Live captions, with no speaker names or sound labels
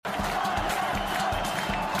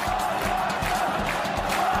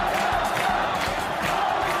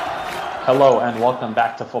Hello and welcome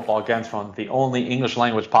back to Football Gentron, the only English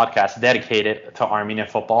language podcast dedicated to Armenian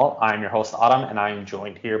football. I'm your host Adam, and I am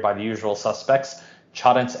joined here by the usual suspects,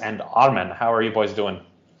 Chadens and Armen. How are you boys doing?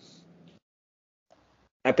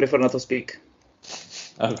 I prefer not to speak.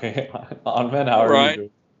 Okay, Armen, how are you doing?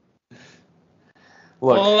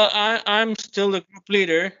 Look, well, I'm still the group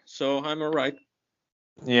leader, so I'm all right.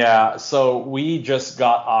 Yeah, so we just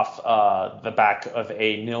got off the back of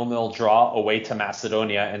a 0-0 draw away to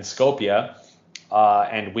Macedonia in Skopje,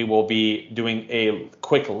 and we will be doing a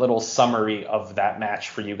quick little summary of that match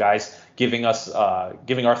for you guys, giving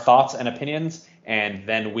our thoughts and opinions, and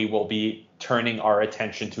then we will be turning our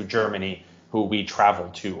attention to Germany, who we travel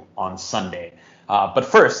to on Sunday. But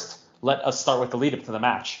first, let us start with the lead-up to the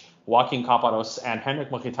match. Joaquin Caparros and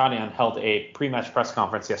North Macedonian held a pre-match press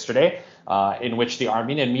conference yesterday in which the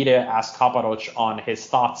Armenian media asked Caparros on his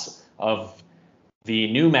thoughts of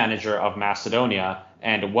the new manager of Macedonia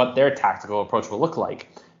and what their tactical approach will look like.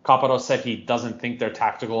 Caparros said he doesn't think their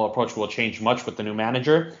tactical approach will change much with the new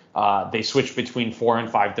manager. They switch between 4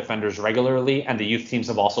 and 5 defenders regularly, and the youth teams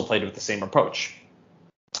have also played with the same approach.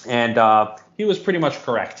 And he was pretty much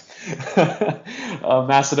correct.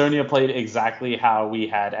 Macedonia played exactly how we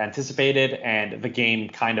had anticipated, and the game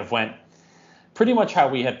kind of went pretty much how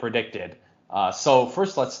we had predicted. So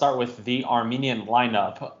first, let's start with the Armenian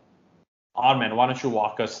lineup. Armen, why don't you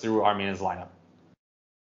walk us through Armenia's lineup?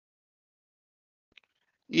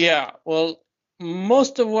 Yeah, well,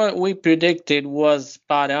 most of what we predicted was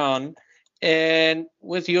spot on. And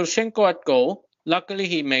with Yushchenko at goal, luckily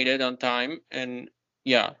he made it on time, and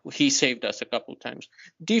yeah, he saved us a couple times.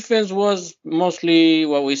 Defense was mostly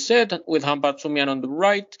what we said, with Hambatsumian on the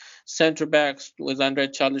right, center backs with Andrei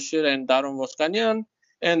Chalishir and Daron Voskanyan,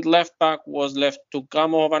 and left back was left to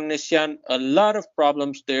Gamo Ovanesyan. A lot of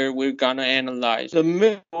problems there we're going to analyze. The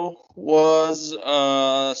middle was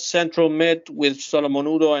central mid with Solomon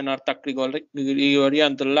Udo and Artak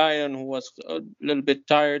Grigorian, the Lion, who was a little bit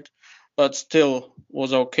tired, but still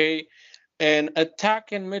was okay. And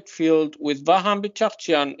attack in midfield with Vahan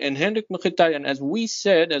Bichakchian and Henrik Mkhitaryan, as we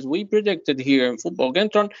said, as we predicted here in Football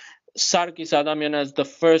Gentron, Sarkis Adamian as the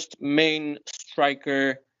first main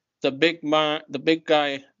striker, the big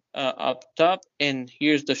guy up top. And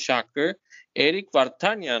here's the shocker, Eric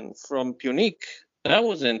Vartanyan from Punic. That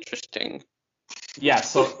was interesting. Yeah,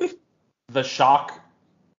 so the shock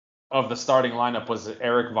of the starting lineup was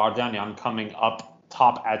Eric Vartanyan coming up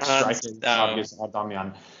top at striker, Sarkis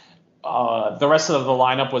Adamian. The rest of the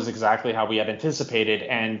lineup was exactly how we had anticipated,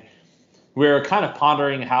 and we're kind of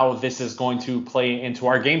pondering how this is going to play into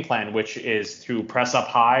our game plan, which is to press up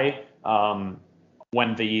high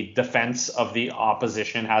when the defense of the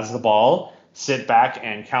opposition has the ball, sit back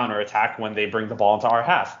and counterattack when they bring the ball into our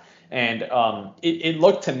half. And it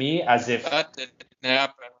looked to me as if that didn't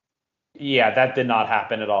happen. Yeah, that did not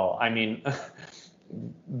happen at all. I mean,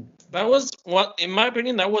 that was in my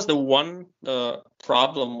opinion, that was the one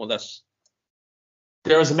problem with us.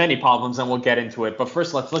 There was many problems, and we'll get into it. But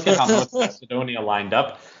first, let's look at how North Macedonia lined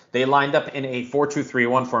up. They lined up in a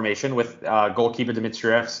 4-2-3-1 formation with goalkeeper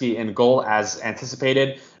Dmitrievsky in goal as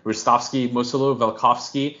anticipated, Rustovsky, Musulu,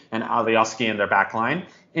 Velkovsky, and Alioski in their back line.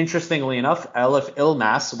 Interestingly enough, Elif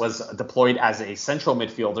Ilmas was deployed as a central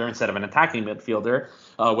midfielder instead of an attacking midfielder,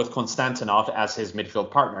 with Konstantinov as his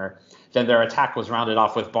midfield partner. Then their attack was rounded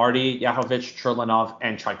off with Bardi, Yahovich, Churlinov,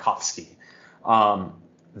 and Tchaikovsky.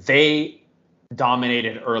 They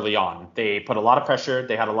dominated early on. They put a lot of pressure.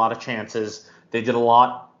 They had a lot of chances. They did a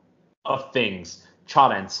lot of things.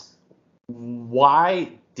 Chadens,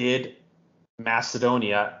 why did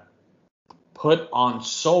Macedonia put on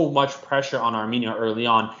so much pressure on Armenia early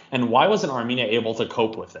on, and why wasn't Armenia able to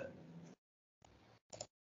cope with it?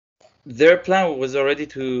 Their plan was already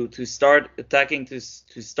to start attacking, to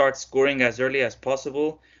start scoring as early as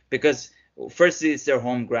possible, because first it's their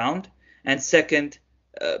home ground, and second,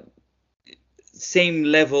 same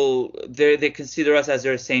level. They consider us as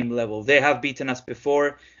their same level. They have beaten us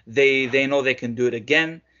before. They know they can do it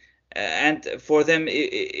again, and for them,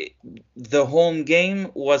 the home game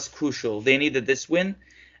was crucial. They needed this win,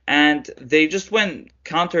 and they just went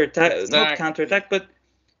counterattack, not counterattack, but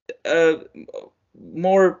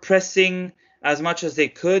more pressing as much as they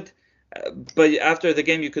could. But after the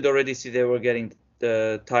game, you could already see they were getting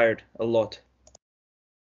tired a lot.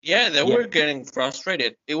 Yeah, they were getting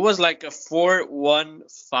frustrated. It was like a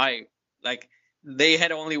 4-1-5. Like, they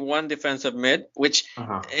had only one defensive mid, which,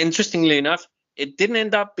 interestingly enough, it didn't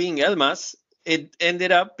end up being Elmas. It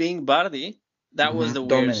ended up being Bardi. That was the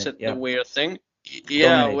weird thing.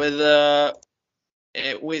 Yeah, with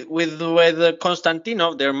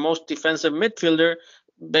Konstantinov, their most defensive midfielder,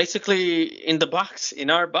 basically in the box, in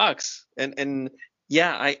our box. And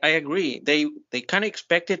yeah, I agree. They kind of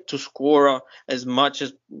expected to score as much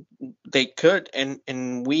as they could,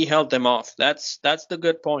 and we held them off. That's the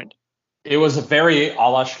good point. It was a very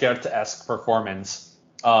Alashkert-esque performance,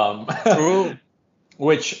 True.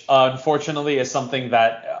 which unfortunately is something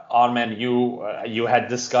that Armen you had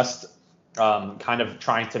discussed, kind of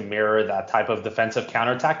trying to mirror that type of defensive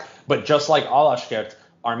counterattack. But just like Alashkert,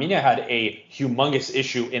 Armenia had a humongous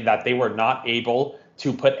issue in that they were not able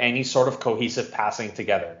to put any sort of cohesive passing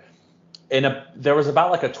together. There was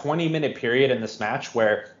about like a 20-minute period in this match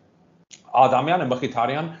where Adamian and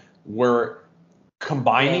Mkhitaryan were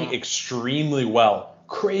combining extremely well.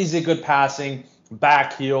 Crazy good passing,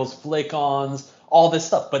 back heels, flick-ons, all this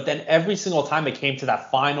stuff. But then every single time it came to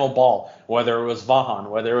that final ball, whether it was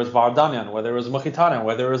Vahan, whether it was Vardanian, whether it was Mkhitaryan,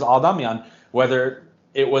 whether it was Adamian, whether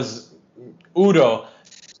it was Udo,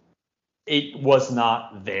 it was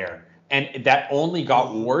not there. And that only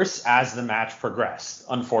got worse as the match progressed,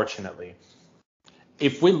 unfortunately.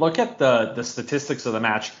 If we look at the statistics of the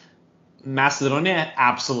match, Macedonia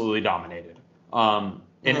absolutely dominated.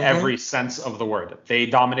 In every sense of the word. They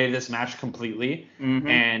dominated this match completely,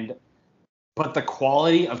 but the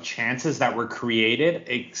quality of chances that were created,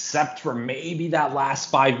 except for maybe that last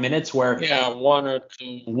 5 minutes where one or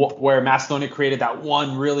two, where Macedonia created that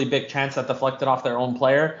one really big chance that deflected off their own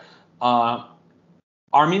player.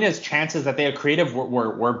 Armenia's chances that they had created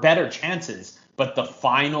were better chances, but the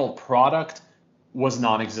final product was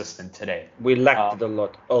non-existent today. We lacked a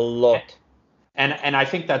lot. And I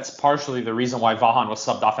think that's partially the reason why Vahan was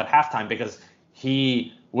subbed off at halftime, because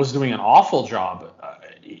he was doing an awful job.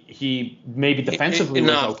 He maybe defensively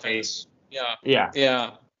was okay.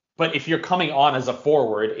 Yeah. But if you're coming on as a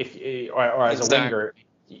forward, or as a winger,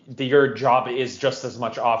 your job is just as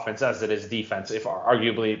much offense as it is defense, if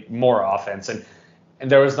arguably more offense. And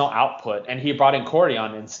there was no output. And he brought in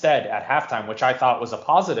Korian instead at halftime, which I thought was a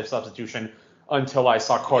positive substitution until I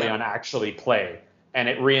saw Korian actually play. And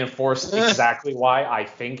it reinforced exactly why I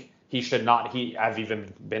think he should not have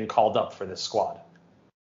even been called up for this squad.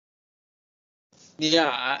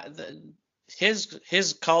 Yeah,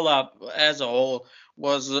 his call up as a whole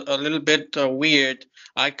was a little bit weird.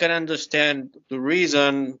 I can understand the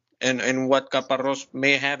reason and what Caparros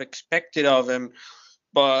may have expected of him,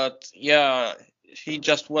 but yeah, he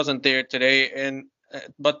just wasn't there today. And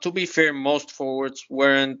but to be fair, most forwards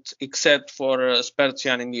weren't, except for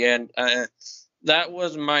Spertian in the end. That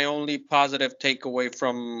was my only positive takeaway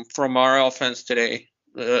from our offense today.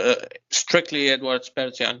 Strictly Edward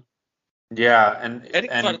Spertian. Yeah, and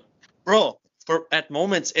for at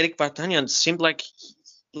moments Eric Vartanian seemed like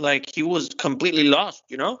he was completely lost.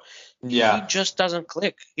 Yeah. He just doesn't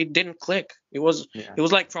click. He didn't click. It was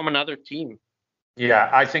like from another team. Yeah,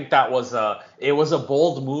 I think that was it was a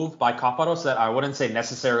bold move by Caparros that I wouldn't say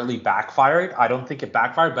necessarily backfired. I don't think it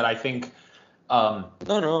backfired, but I think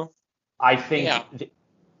No. I think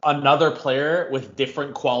another player with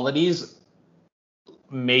different qualities,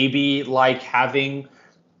 maybe like having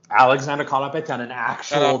Alexander Karapetyan, an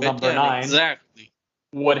actual number 9,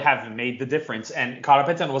 would have made the difference. And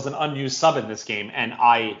Karapetyan was an unused sub in this game, and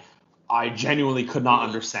I genuinely could not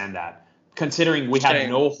understand that. Considering we had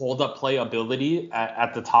no hold-up play ability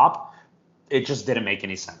at the top, it just didn't make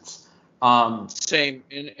any sense. Same.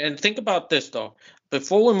 And think about this, though.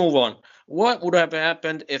 Before we move on, what would have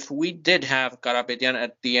happened if we did have Karapetyan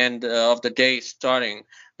at the end of the day starting?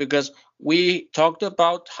 Because we talked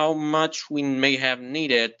about how much we may have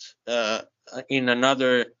needed in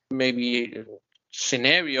another maybe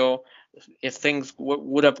scenario. If things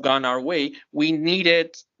would have gone our way, we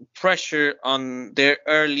needed pressure on their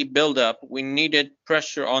early build-up. We needed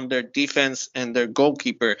pressure on their defense and their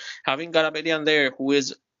goalkeeper. Having Karapetyan there, who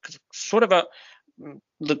is sort of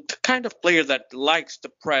the kind of player that likes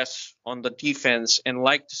to press on the defense and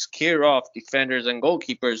like to scare off defenders and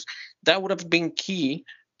goalkeepers, that would have been key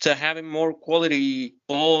to having more quality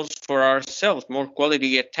balls for ourselves, more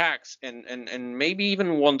quality attacks, and maybe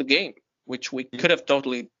even won the game, which we could have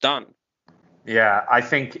totally done. Yeah, I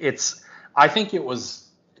think it was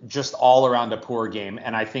just all around a poor game,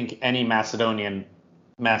 and I think any Macedonians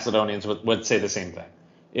would say the same thing.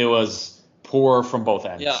 It was poor from both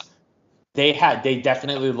ends. Yeah. They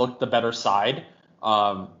definitely looked the better side.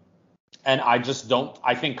 And I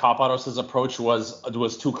think Caparros' approach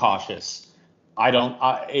was too cautious.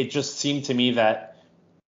 It just seemed to me that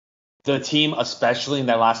the team, especially in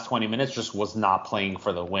that last 20 minutes, just was not playing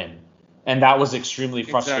for the win. And that was extremely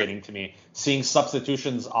frustrating to me. Seeing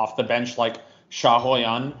substitutions off the bench like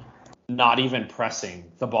Shahoyan not even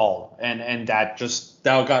pressing the ball. And that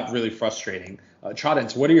got really frustrating.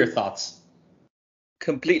 Chadens, what are your thoughts?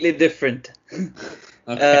 completely different.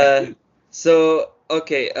 Okay.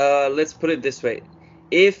 Let's put it this way.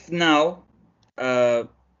 If now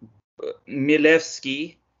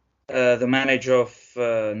Milevski, the manager of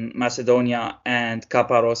Macedonia, and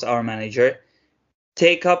Caparros, our manager,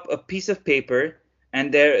 take up a piece of paper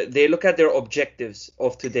and they look at their objectives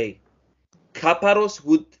of today. Caparros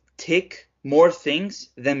would tick more things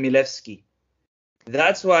than Milevski.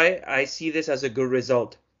 That's why I see this as a good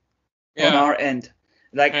result on our end.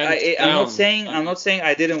 Like I'm not saying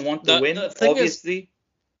I didn't want to win. Obviously,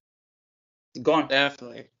 gone.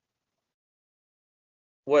 Definitely.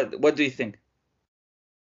 What do you think?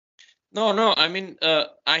 No. I mean,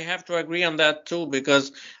 I have to agree on that too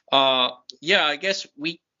because, I guess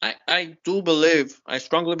I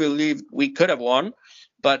strongly believe we could have won,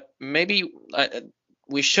 but maybe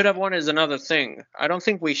we should have won is another thing. I don't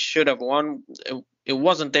think we should have won. It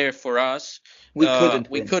wasn't there for us. We couldn't.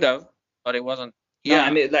 We could have, but it wasn't. Yeah,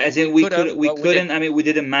 I mean, as in we couldn't. I mean, we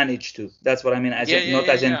didn't manage to. That's what I mean. As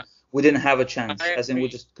in we didn't have a chance. As in we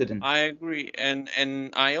just couldn't. I agree, and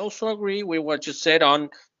I also agree with what you said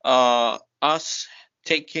on us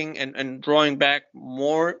taking and drawing back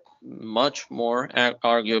much more,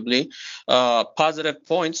 arguably, positive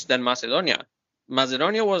points than Macedonia.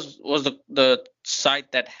 Macedonia was the side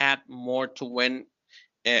that had more to win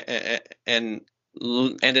and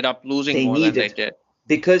ended up losing more than they did.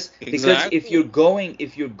 Because if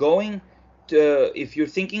you're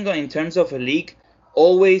thinking in terms of a league,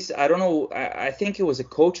 always, I don't know, I think it was a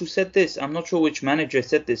coach who said this. I'm not sure which manager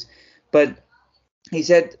said this, but he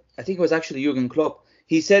said, I think it was actually Jurgen Klopp.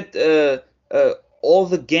 He said all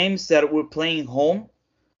the games that we're playing home,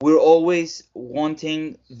 we're always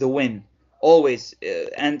wanting the win, always,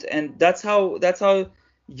 and that's how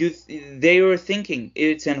they were thinking.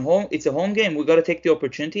 It's a home game. We got to take the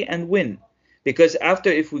opportunity and win. Because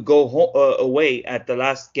if we go away at the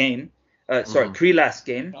last game, pre-last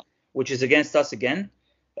game, which is against us again,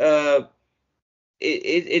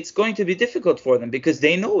 it's going to be difficult for them because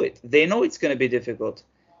they know it. They know it's going to be difficult.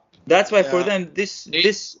 That's why for them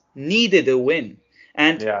this needed a win.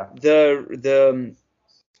 And the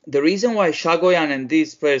reason why Shagoyan and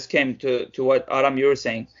these players came to what Aram you were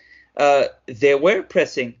saying, they were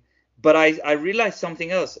pressing, but I realized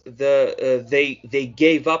something else. They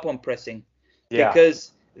gave up on pressing.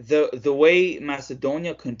 Because the way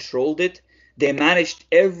Macedonia controlled it, they managed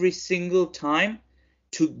every single time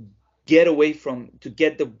to get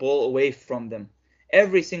the ball away from them.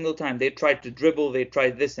 Every single time they tried to dribble, they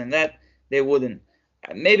tried this and that, they wouldn't.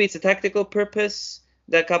 Maybe it's a tactical purpose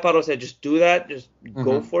that Caparros said, just do that, just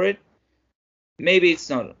go for it. Maybe it's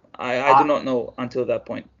not. I do not know until that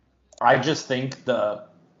point. I just think there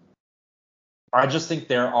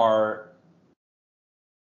are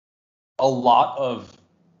a lot of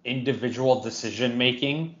individual decision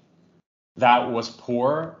making that was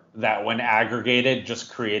poor, that when aggregated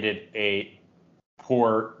just created a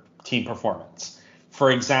poor team performance.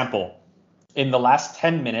 For example, in the last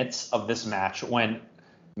 10 minutes of this match, when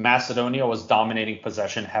Macedonia was dominating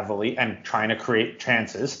possession heavily and trying to create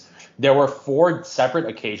chances, there were 4 separate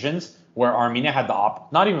occasions where Armenia had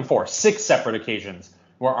not even 4, 6 separate occasions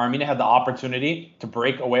where Armenia had the opportunity to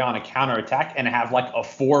break away on a counterattack and have like a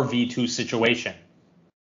 4v2 situation.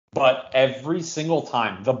 But every single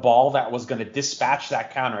time, the ball that was going to dispatch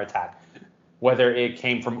that counterattack, whether it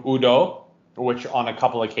came from Udo, which on a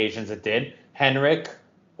couple occasions it did, Henrik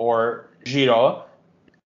or Giro,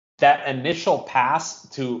 that initial pass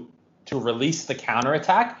to release the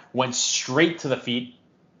counterattack went straight to the feet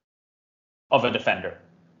of a defender.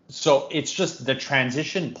 So it's just the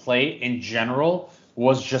transition play in general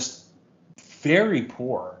was just very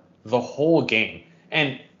poor the whole game.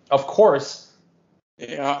 And of course,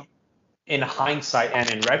 in hindsight and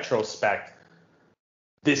in retrospect,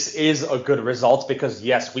 this is a good result because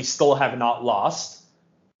yes, we still have not lost.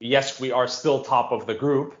 Yes, we are still top of the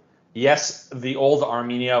group. Yes, the old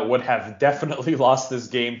Armenia would have definitely lost this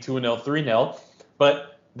game 2-0, 3-0.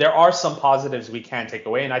 But there are some positives we can take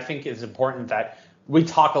away. And I think it's important that we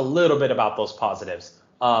talk a little bit about those positives.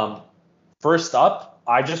 First up,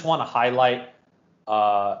 I just want to highlight,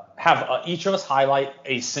 each of us highlight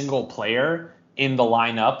a single player in the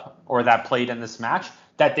lineup or that played in this match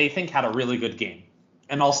that they think had a really good game.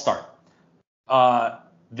 And I'll start.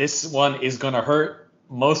 This one is going to hurt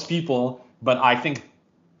most people, but I think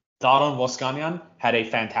Daron Voskanyan had a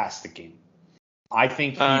fantastic game. I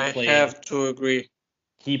think I have to agree.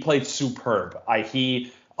 He played superb.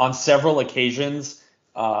 He, on several occasions,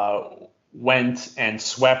 went and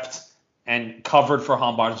swept and covered for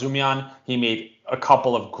Hambar Zumyan. He made a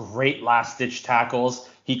couple of great last-ditch tackles.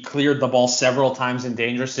 He cleared the ball several times in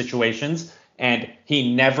dangerous situations. and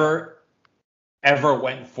he never ever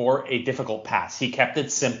went for a difficult pass. He kept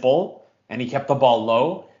it simple and he kept the ball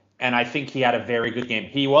low. And I think he had a very good game.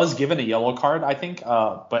 He was given a yellow card, I think,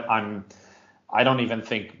 but I don't even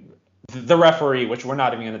think the referee, which we're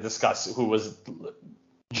not even going to discuss, who was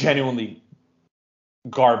genuinely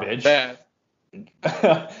garbage. Bad.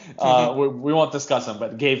 We won't discuss him,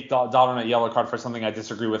 but gave Donnarumma a yellow card for something I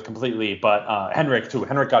disagree with completely. But Henrik too.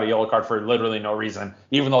 Henrik got a yellow card for literally no reason,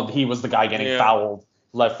 even though he was the guy getting fouled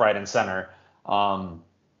left, right, and center.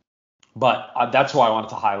 But that's why I wanted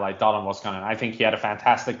to highlight Donnarumma Voskanen. I think he had a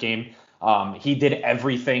fantastic game. He did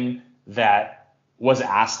everything that was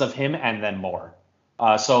asked of him and then more.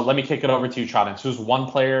 So let me kick it over to you, Chadens. Who's one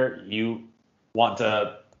player you want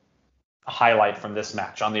to highlight from this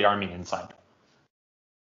match on the Armenian side?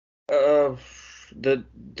 The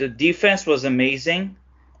defense was amazing,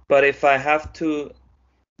 but if I have to,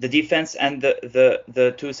 the defense and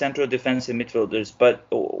the two central defensive midfielders, but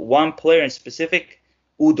one player in specific,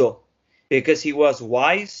 Udo, because he was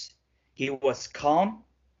wise, he was calm,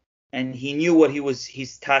 and he knew what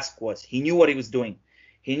his task was. He knew what he was doing.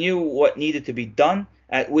 He knew what needed to be done,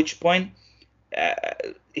 at which point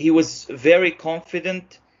he was very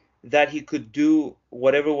confident that he could do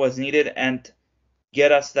whatever was needed and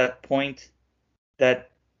get us that point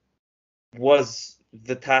that was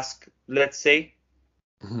the task, let's say,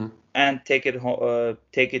 and take it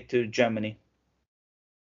to Germany.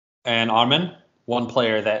 And Armin, one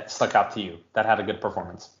player that stuck out to you that had a good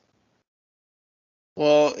performance.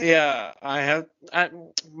 Well, yeah,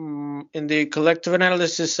 in the collective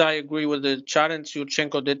analysis, I agree with the challenge.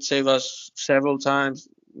 Yurchenko did save us several times,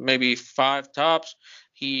 maybe 5 tops.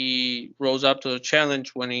 He rose up to the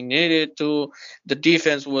challenge when he needed to. The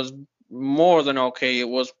defense was more than okay. It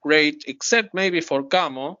was great, except maybe for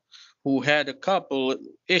Gamo, who had a couple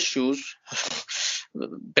issues,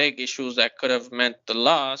 big issues that could have meant the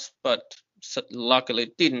loss, but luckily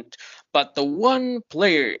it didn't. But the one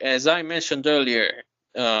player, as I mentioned earlier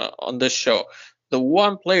on this show, the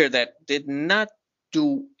one player that did not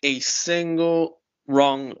do a single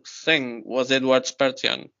wrong thing was Edward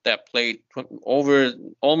Spertian, that played over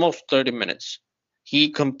almost 30 minutes.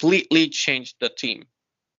 He completely changed the team.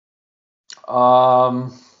 Yeah.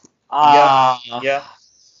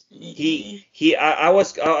 I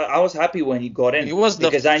was happy when he got in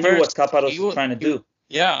because I knew what Caparros was trying to do.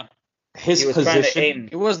 Yeah. His position.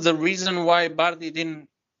 It was the reason why Bardi didn't.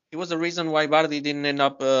 It was the reason why Bardi didn't end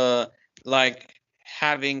up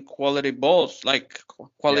having quality balls, like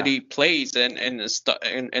quality plays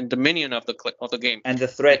and dominion of the game and the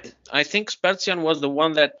threat. I think Spertian was the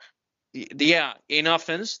one that, in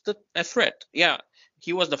offense, a threat. Yeah,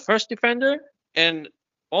 he was the first defender and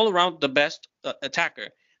all around the best attacker.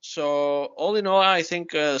 So all in all, I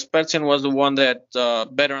think Spertian was the one that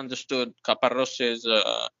better understood Caparros'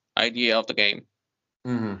 idea of the game.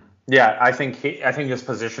 Mm-hmm. Yeah, I think his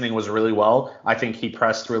positioning was really well. I think he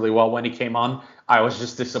pressed really well when he came on. I was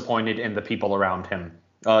just disappointed in the people around him.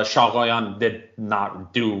 Shagoyan did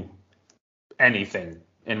not do anything,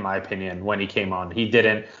 in my opinion, when he came on. He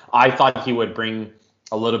didn't. I thought he would bring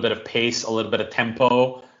a little bit of pace, a little bit of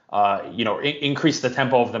tempo, increase the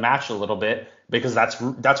tempo of the match a little bit, because that's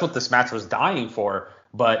what this match was dying for.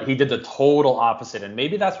 But he did the total opposite, and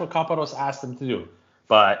maybe that's what Caparros asked him to do.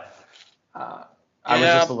 But I was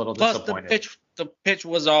just a little disappointed. Plus the pitch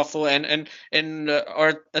was awful, and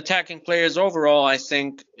our attacking players overall, I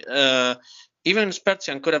think even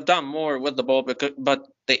Spertian could have done more with the ball, but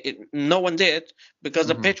no one did because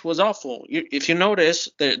the pitch was awful. If you notice,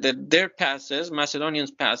 their passes,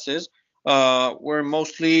 Macedonians' passes, were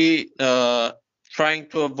mostly trying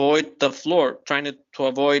to avoid the floor, trying to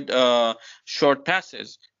avoid short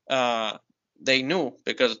passes. They knew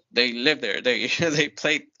because they live there. They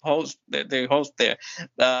played host. They host there.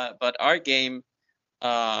 But our game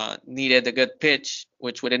needed a good pitch,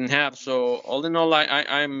 which we didn't have. So all in all,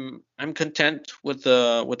 I'm content with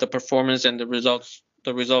the performance and the results.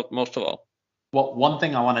 The result most of all. Well, one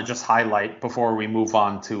thing I want to just highlight before we move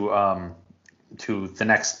on to the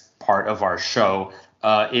next part of our show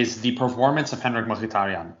is the performance of Henrik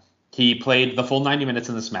Mkhitaryan. He played the full 90 minutes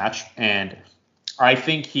in this match, and I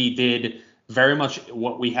think he did very much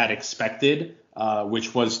what we had expected,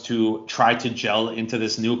 which was to try to gel into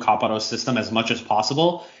this new Caparros system as much as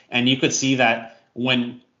possible. And you could see that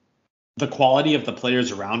when the quality of the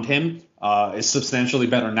players around him is substantially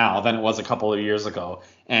better now than it was a couple of years ago.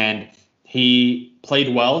 And he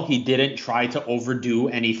played well. He didn't try to overdo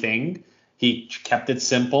anything. He kept it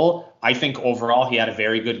simple. I think overall he had a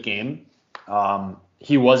very good game.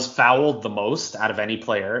 He was fouled the most out of any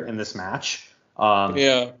player in this match.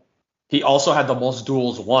 He also had the most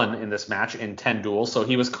duels won in this match in 10 duels, so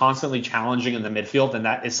he was constantly challenging in the midfield, and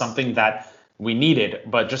that is something that we needed.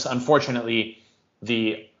 But just unfortunately,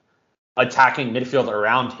 the attacking midfield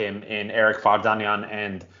around him in Eric Vardanyan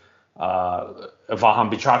and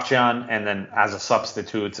Vahan Bichakjian, and then as a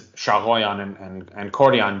substitute, Sharoyan and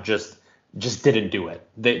Koryan just didn't do it.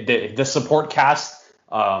 The support cast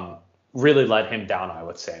really let him down, I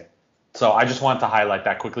would say. So I just wanted to highlight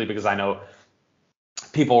that quickly because I know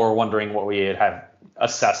people were wondering what we had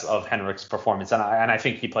assessed of Henrik's performance, and I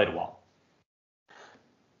think he played well.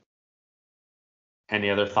 Any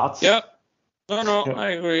other thoughts? Yeah. No, I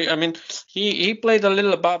agree. I mean, he played a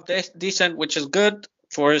little above decent, which is good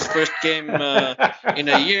for his first game in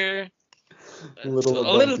a year. A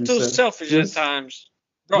little too selfish at times.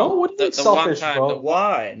 Bro, no, what do you selfish, bro?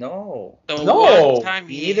 Why? No. One time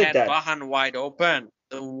he had Vahan wide open.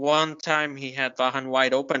 The one time he had Vahan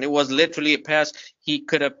wide open, it was literally a pass he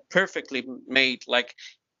could have perfectly made, like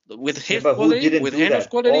with his quality, with Heno's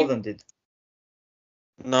quality. All of them did.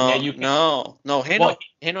 No.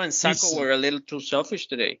 Heno and Sako were a little too selfish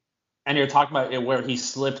today. And you're talking about it where he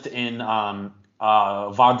slipped in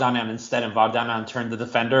Vardanyan instead, and Vardanyan turned the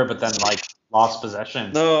defender, but then lost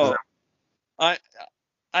possession. No,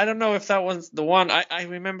 I don't know if that was the one. I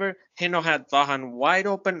remember Heno had Vahan wide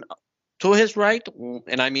open to his right,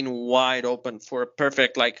 and I mean wide open for a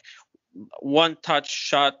perfect one-touch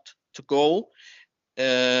shot to goal.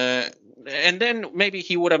 And then maybe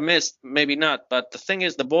he would have missed, maybe not. But the thing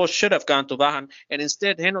is, the ball should have gone to Vahan, and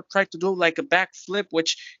instead Heno tried to do like a back flip,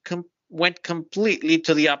 which went completely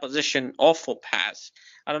to the opposition. Awful pass.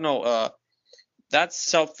 I don't know. That's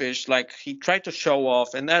selfish. Like, he tried to show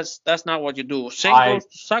off, and that's not what you do. Same goes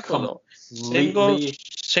to Sako, though.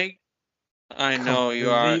 I know you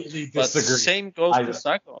are, but same goes to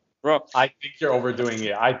Sako, bro. I think you're overdoing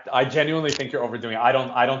it. I genuinely think you're overdoing it. I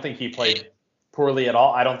don't think he played poorly at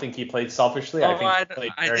all. I don't think he played selfishly. I think he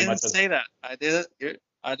played very much.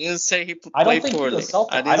 I didn't say he played poorly.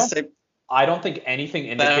 I don't think anything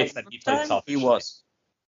indicates that he played selfishly. He was.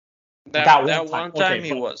 That one time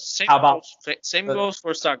he was. Same goes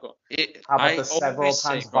for Sako. How about the several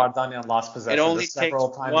times Vardanyan lost possession? It only takes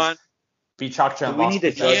one. Bichakjian lost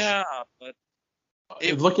possession. Yeah, but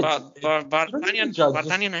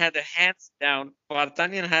Vardanyan had a hands down.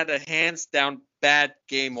 Vardanyan had a hands down bad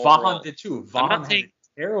game overall. Vahan did too. Vahan had a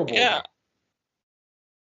terrible.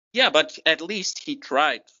 Yeah, but at least he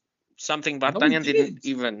tried. Something Vardanyan didn't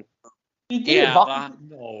even. He did. Yeah,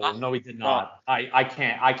 no, he did not. I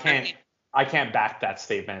can't back that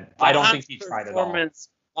statement. I don't think he tried at all.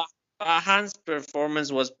 Vahan's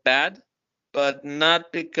performance was bad, but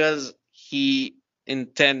not because he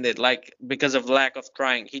intended, because of lack of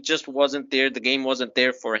trying. He just wasn't there. The game wasn't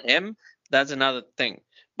there for him. That's another thing.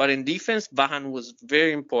 But in defense, Vahan was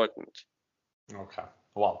very important. Okay.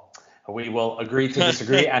 Well, we will agree to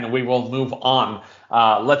disagree, and we will move on.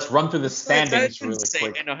 Let's run through the standings really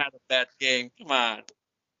quick. Heno had a bad game. Come on.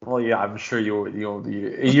 Well, yeah, I'm sure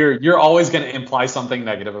you're always going to imply something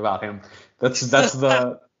negative about him. That's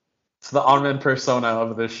the Armen persona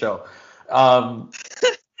of this show.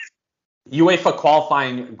 UEFA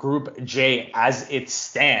qualifying Group J as it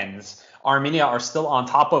stands. Armenia are still on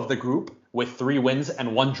top of the group with 3 wins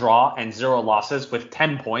and 1 draw and 0 losses with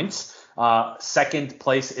 10 points. Second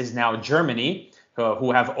place is now Germany,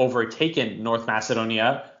 who have overtaken North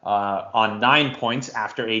Macedonia on 9 points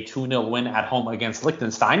after a 2-0 win at home against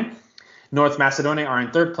Liechtenstein. North Macedonia are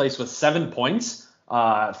in third place with 7 points,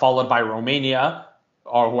 followed by Romania,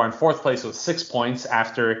 who are in fourth place with 6 points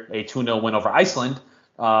after a 2-0 win over Iceland.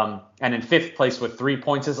 And in fifth place with 3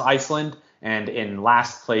 points is Iceland, and in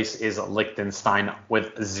last place is Liechtenstein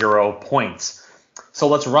with 0 points. So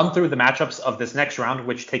let's run through the matchups of this next round,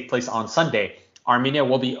 which take place on Sunday. Armenia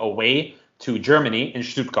will be away to Germany in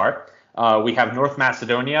Stuttgart. We have North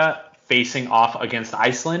Macedonia facing off against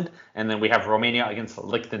Iceland, and then we have Romania against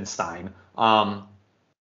Liechtenstein.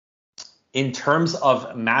 In terms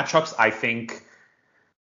of matchups, I think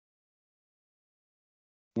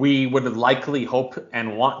we would likely hope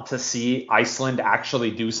and want to see Iceland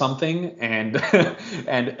actually do something and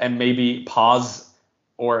and maybe pause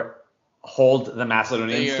or hold the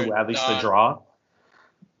Macedonians to at least a draw.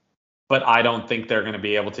 But I don't think they're going to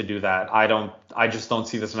be able to do that. I just don't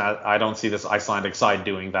see this. I don't see this Icelandic side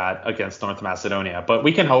doing that against North Macedonia. But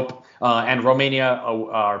we can hope. And Romania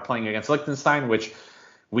are playing against Liechtenstein, which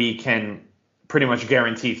we can pretty much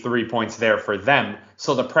guarantee 3 points there for them.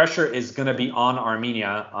 So the pressure is going to be on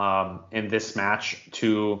Armenia in this match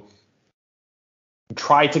to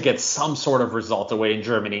try to get some sort of result away in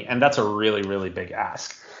Germany. And that's a really, really big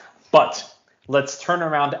ask. But let's turn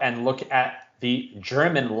around and look at the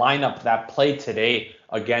German lineup that played today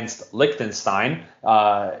against Liechtenstein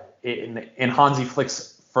in Hansi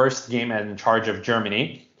Flick's first game in charge of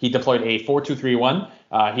Germany. He deployed a 4-2-3-1.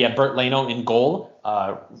 He had Bert Leno in goal,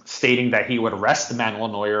 stating that he would rest Manuel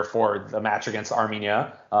Neuer for the match against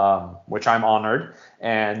Armenia, which I'm honored.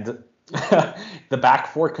 And the back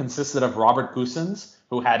four consisted of Robert Gosens,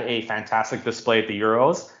 who had a fantastic display at the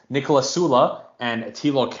Euros. Nicolas Sula and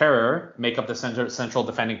Thilo Kehrer make up the central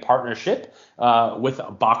defending partnership with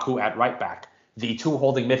Baku at right back. The two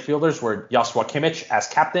holding midfielders were Joshua Kimmich as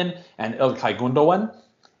captain and Ilkay Gundogan.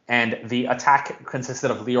 And the attack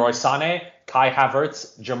consisted of Leroy Sané, Kai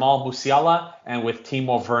Havertz, Jamal Musiala, and with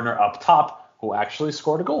Timo Werner up top, who actually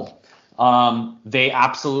scored a goal. They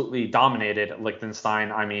absolutely dominated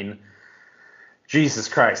Liechtenstein. I mean, Jesus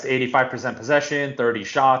Christ, 85% possession, 30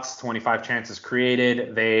 shots, 25 chances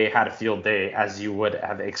created. They had a field day, as you would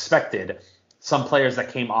have expected. Some players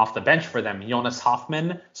that came off the bench for them: Jonas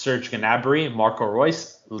Hoffmann, Serge Gnabry, Marco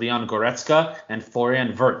Reus, Leon Goretzka, and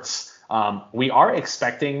Florian Wirtz. We are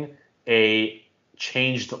expecting a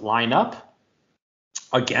changed lineup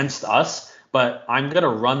against us, but I'm going to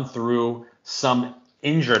run through some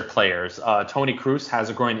injured players. Tony Kroos has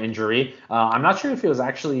a groin injury. I'm not sure if he was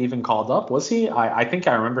actually even called up. Was he? I think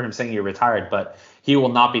I remember him saying he retired, but he will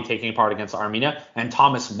not be taking part against Armenia. And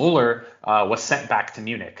Thomas Muller was sent back to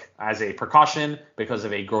Munich as a precaution because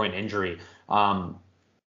of a groin injury.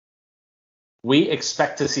 We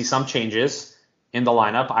expect to see some changes in the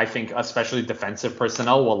lineup. I think especially defensive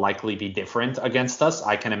personnel will likely be different against us.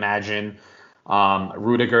 I can imagine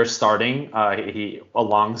Rudiger starting he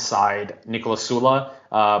alongside Nicolas Sula,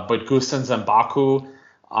 but Gosens and Baku,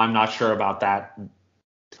 I'm not sure about that,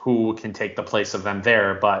 who can take the place of them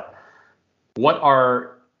there. But what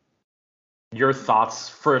are your thoughts?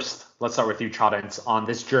 First, let's start with you, Chadens, on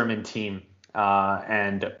this German team,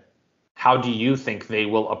 and how do you think they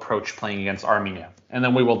will approach playing against Armenia? And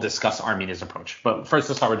then we will discuss Armenia's approach. But first,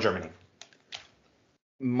 let's start with Germany.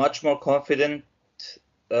 Much more confident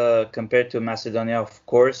compared to Macedonia, of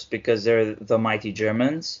course, because they're the mighty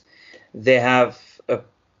Germans. They have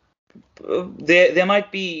they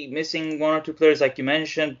might be missing one or two players, like you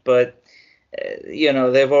mentioned, but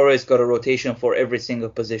they've always got a rotation for every single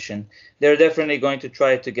position. They're definitely going to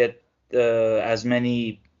try to get as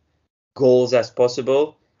many goals as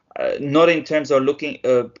possible. Not in terms of looking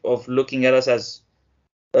at us as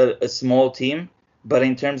a small team, but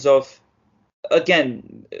in terms of,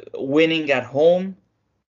 again, winning at home,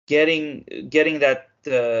 getting that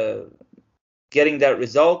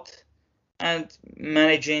result, and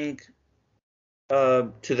managing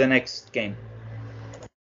to the next game.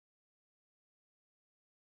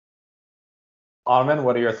 Armin,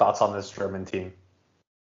 what are your thoughts on this German team?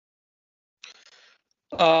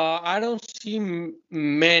 I don't see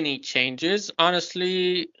many changes.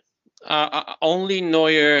 Honestly, only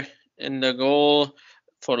Neuer in the goal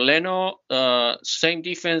for Leno. Same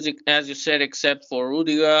defense as you said, except for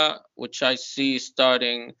Rudiger, which I see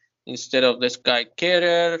starting instead of this guy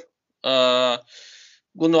Kehrer.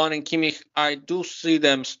 Gundogan and Kimmich, I do see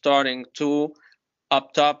them starting too.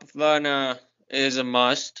 Up top, Werner is a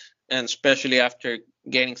must, and especially after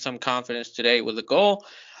gaining some confidence today with the goal.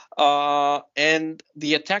 And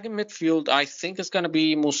the attacking midfield, I think, is going to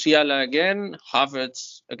be Musiala again,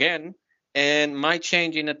 Havertz again, and my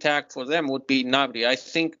change in attack for them would be Gnabry. I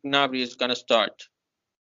think Gnabry is going to start.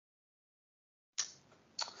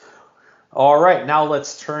 All right, now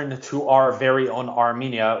let's turn to our very own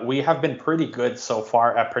Armenia. We have been pretty good so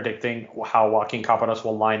far at predicting how Joaquin Caparros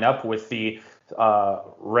will line up, with the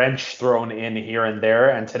wrench thrown in here and there,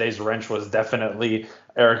 and today's wrench was definitely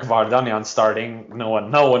Eric Vardanyan starting. No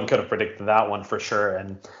one could have predicted that one for sure,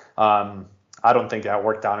 and I don't think that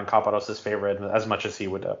worked out in Caparros' favor as much as he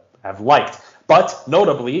would have liked. But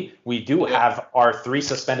notably, we do have our three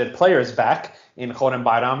suspended players back in Khorem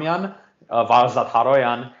Bayramian, Varzat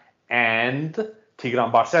Haroyan, and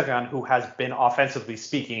Tigran Barsegyan, who has been, offensively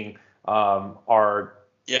speaking, our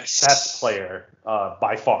best player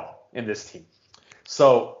by far in this team.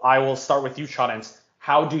 So I will start with you, Chadens.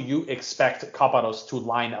 How do you expect Caparros to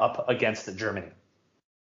line up against Germany?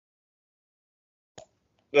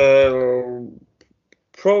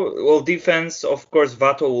 Defense, of course,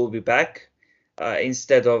 Vato will be back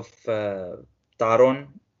instead of Taron,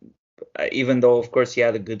 even though, of course, he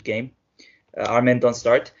had a good game. Armen don't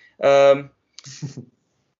start. Horen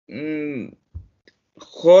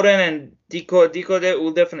and Diko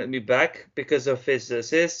will definitely be back because of his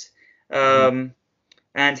assists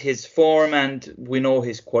and his form, and we know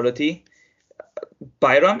his quality.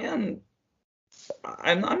 Bayramian,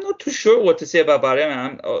 I'm not too sure what to say about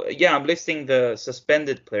Bayramian. I'm listing the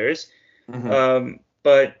suspended players.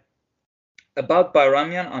 But about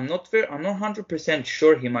Bayramian, I'm not 100%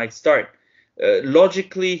 sure he might start.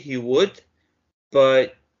 Logically, he would,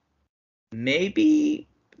 but maybe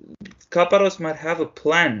Caparros might have a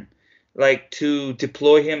plan, like to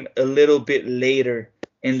deploy him a little bit later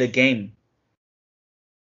in the game.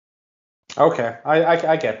 Okay,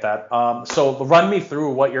 I get that. So run me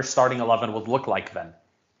through what your starting 11 would look like then.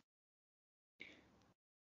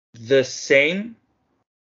 The same,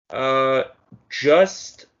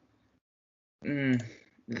 just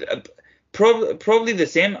probably the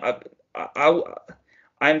same.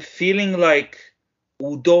 I'm feeling like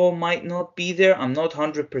Udo might not be there. I'm not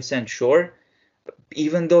 100% sure,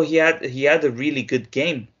 even though he had a really good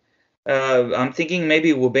game. I'm thinking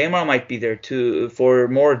maybe Wubema might be there too for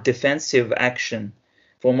more defensive action,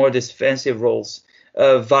 for more defensive roles.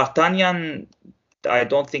 Vartanyan, I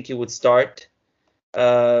don't think he would start.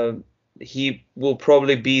 He will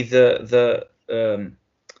probably be the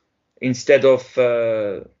instead of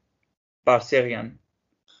Barserian.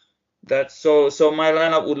 That's so my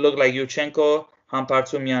lineup would look like Yurchenko,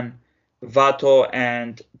 Hampartumian, Vato,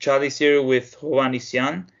 and Chalisir with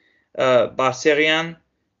Hovhannisyan, Barserian,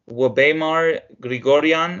 Wobemar,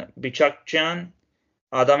 Grigorian, Bichakchian,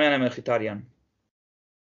 Adamian, and Mkhitaryan.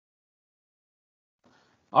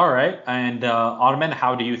 All right, and Armen,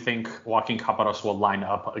 how do you think Joaquin Caparros will line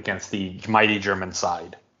up against the mighty German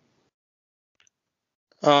side?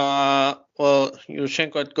 Well,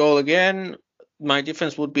 Yurchenko at goal again. My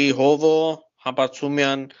defense would be Hovo,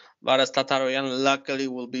 Hampartumian, Varas Tataroyan. Luckily,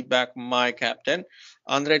 will be back my captain.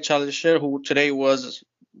 Andre Chalisher, who today was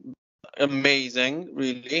amazing,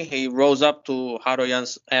 really. He rose up to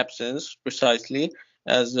Haroyan's absence precisely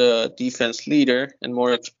as a defense leader and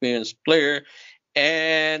more experienced player.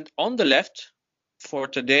 And on the left, for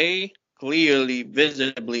today, clearly,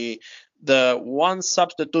 visibly, the one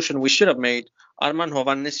substitution we should have made, Arman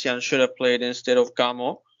Hovhannisyan should have played instead of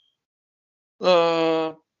Camo.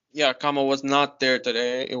 Camo was not there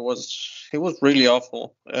today. He was really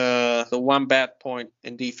awful. The one bad point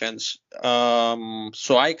in defense.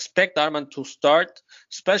 So I expect Arman to start,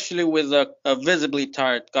 especially with a visibly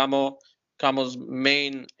tired Camo. Camo's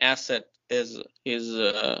main asset is his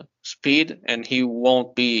speed, and he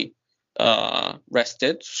won't be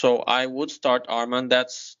rested. So I would start Arman.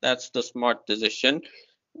 That's the smart decision.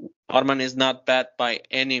 Arman is not bad by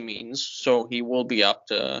any means, so he will be up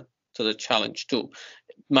to the challenge too.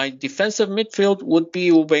 My defensive midfield would be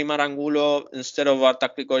Ubeimar Angulo instead of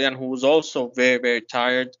Artak Grigorian, who was also very, very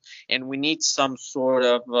tired. And we need some sort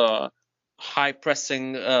of high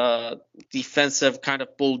pressing defensive kind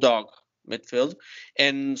of bulldog midfield.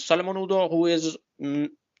 And Solomon Udo, who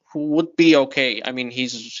would be okay. I mean,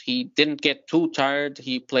 he didn't get too tired.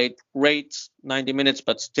 He played great 90 minutes,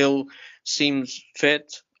 but still seems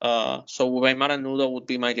fit. So Ubeimar Angulo would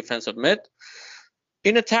be my defensive mid.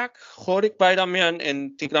 In attack, Horik Bayramian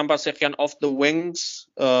and Tigran Barsekyan off the wings.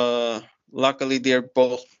 Luckily, they're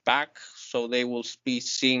both back, so they will be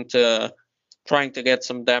trying to get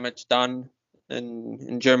some damage done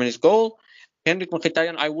in Germany's goal. Henrik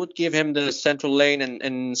Mkhitaryan, I would give him the central lane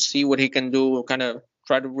and see what he can do, kind of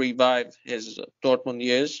try to revive his Dortmund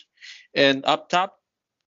years. And up top,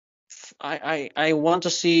 I want to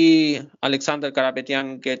see Alexander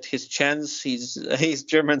Karapetyan get his chance. He's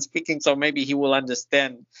German speaking, so maybe he will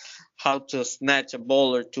understand how to snatch a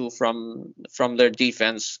ball or two from their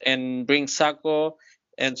defense, and bring Sako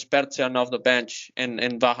and Spertian off the bench and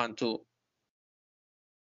Vahan too.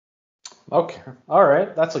 Okay, all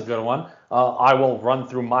right, that's a good one. I will run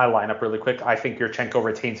through my lineup really quick. I think Yurchenko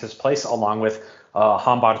retains his place along with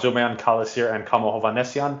Hampartumian, Chalisir, and Camo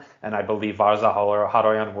Hovhannisyan, and I believe Varza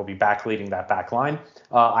Haroyan will be back leading that back line.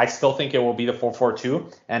 I still think it will be the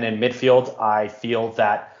 4-4-2, and in midfield, I feel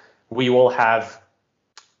that we will have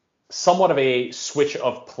somewhat of a switch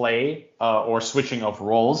of play or switching of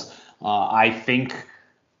roles. I think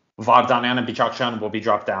Vardanyan and Bichakchian will be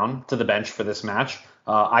dropped down to the bench for this match.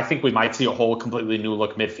 I think we might see a whole completely new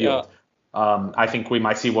look midfield. Yeah. I think we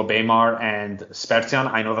might see Wobemar and Spertian.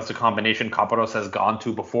 I know that's a combination Caparros has gone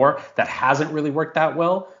to before that hasn't really worked that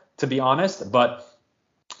well, to be honest. But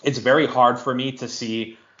it's very hard for me to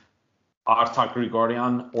see Artak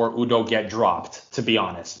Grigorian or Udo get dropped, to be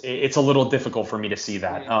honest. It's a little difficult for me to see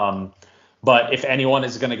that. But if anyone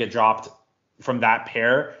is going to get dropped from that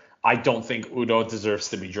pair, I don't think Udo deserves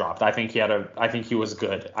to be dropped. I think he was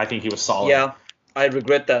good. I think he was solid. Yeah. I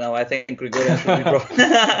regret that now. I think Grigorian should be dropped.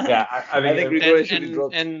 Yeah, I think Grigorian should be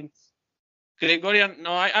dropped. And Grigorian,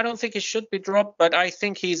 no, I don't think he should be dropped, but I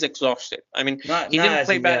think he's exhausted. I mean, he didn't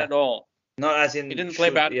play bad at all. Not as in he didn't play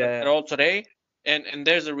bad at all today. And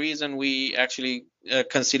there's a reason we actually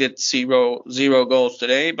conceded zero goals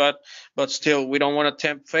today, but still we don't want to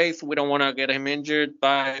tempt fate. We don't want to get him injured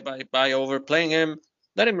by overplaying him.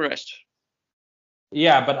 Let him rest.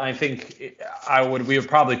 Yeah, but I think we would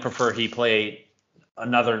probably prefer he play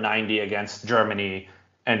another 90 against Germany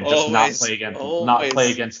and just not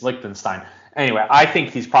play against Liechtenstein. Anyway, I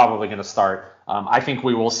think he's probably going to start. I think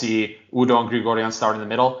we will see Udo and Grigorian start in the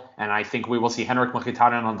middle, and I think we will see Henrik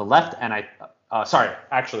Mkhitaryan on the left, and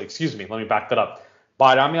excuse me, let me back that up.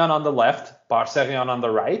 Bayramian on the left, Barseghian on the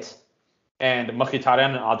right, and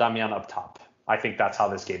Mkhitaryan and Adamian up top. I think that's how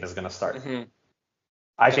this game is going to start. Mm-hmm.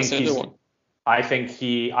 I think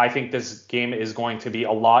this game is going to be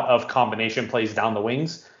a lot of combination plays down the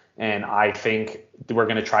wings, and I think we're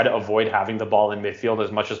going to try to avoid having the ball in midfield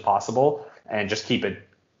as much as possible and just keep it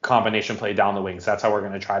combination play down the wings. That's how we're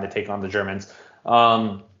going to try to take on the Germans.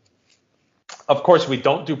 Of course, we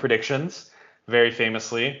don't do predictions, very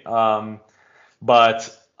famously,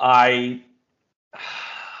 but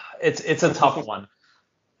it's a tough one.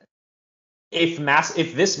 If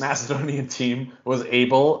this Macedonian team was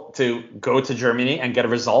able to go to Germany and get a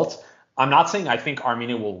result, I'm not saying I think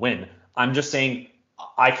Armenia will win. I'm just saying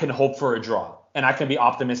I can hope for a draw, and I can be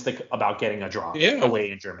optimistic about getting a draw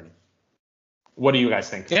away in Germany. What do you guys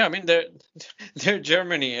think? Yeah, I mean they're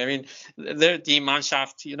Germany. I mean they're die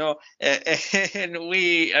Mannschaft, and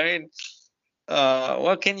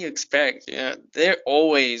what can you expect? Yeah, they're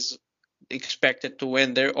always expected to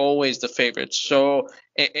win. They're always the favorites. So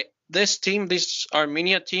this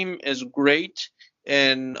Armenia team is great,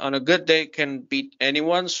 and on a good day can beat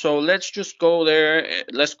anyone. So let's just go there.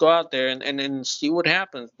 Let's go out there and see what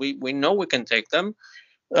happens. We know we can take them.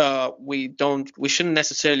 We shouldn't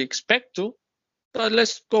necessarily expect to, but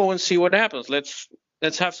let's go and see what happens. Let's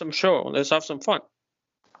have some show. Let's have some fun.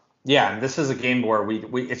 Yeah, and this is a game where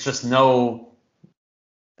it's just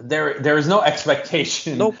there is no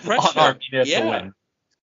expectation no pressure. on Armenia to win.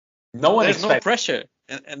 There's no pressure,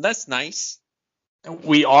 and that's nice.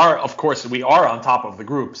 We are on top of the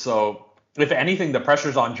group. So if anything, the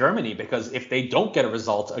pressure's on Germany, because if they don't get a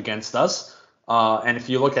result against us, and if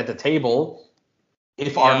you look at the table,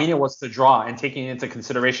 if Armenia was to draw and taking into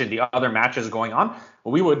consideration the other matches going on,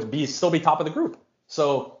 we would still be top of the group.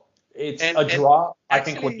 So a draw, I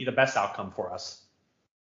think, would be the best outcome for us.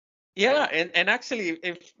 Yeah, and actually,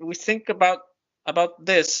 if we think about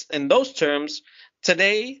this in those terms,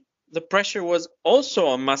 today the pressure was also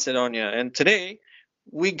on Macedonia, and today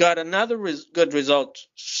we got another good result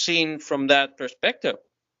seen from that perspective.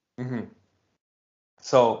 Mm-hmm.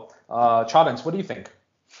 So, Chadens, what do you think?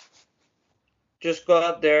 Just go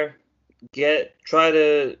out there, try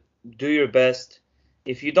to do your best.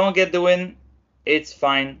 If you don't get the win, it's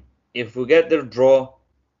fine. If we get the draw,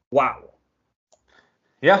 wow.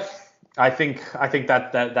 Yeah, I think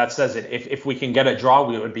that says it. If we can get a draw,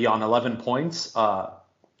 we would be on 11 points.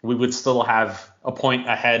 We would still have a point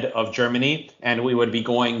ahead of Germany, and we would be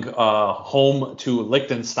going home to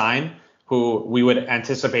Liechtenstein, who we would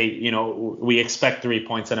anticipate, we expect 3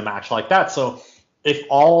 points in a match like that. So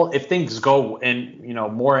if things go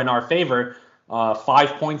more in our favor, 5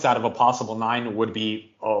 points out of a possible 9 would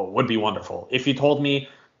be wonderful. If you told me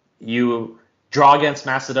you draw against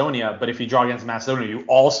Macedonia, but if you draw against Macedonia, you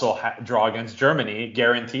also draw against Germany,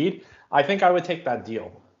 guaranteed, I think I would take that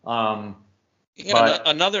deal.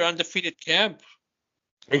 Another undefeated camp.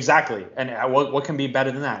 Exactly. And what can be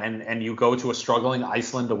better than that? And you go to a struggling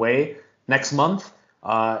Iceland away next month,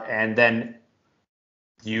 and then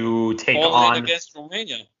you take all in against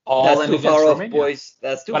Romania. That's too far off, boys.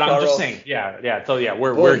 That's too far off. But I'm just saying, yeah. So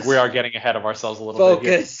we are getting ahead of ourselves a little bit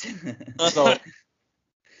here. So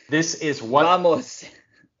this is what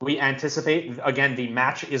we anticipate. Again, the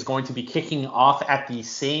match is going to be kicking off at the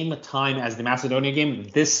same time as the Macedonia game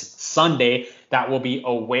this Sunday. That will be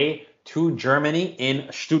away to Germany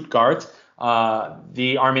in Stuttgart.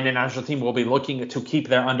 The Armenian national team will be looking to keep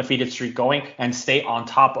their undefeated streak going and stay on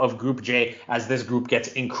top of Group J as this group gets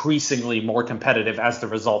increasingly more competitive as the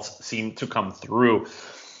results seem to come through.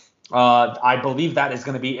 I believe that is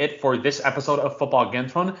going to be it for this episode of Football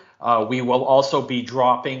Gentron. We will also be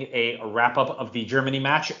dropping a wrap-up of the Germany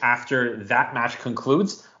match after that match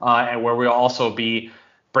concludes, and where we'll also be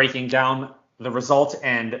breaking down the result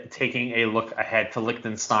and taking a look ahead to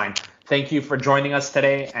Liechtenstein. Thank you for joining us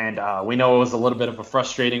today, and we know it was a little bit of a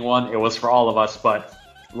frustrating one. It was for all of us, but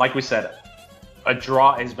like we said, a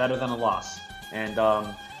draw is better than a loss, and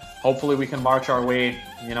hopefully we can march our way,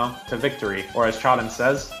 to victory, or as Chadin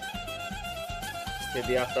says, There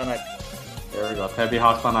we go. Tebi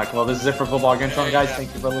Haftanak. Well, this is it for Football Gentron, guys.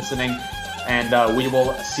 Thank you for listening, and we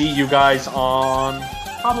will see you guys on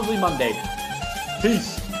probably Monday.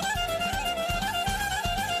 Peace.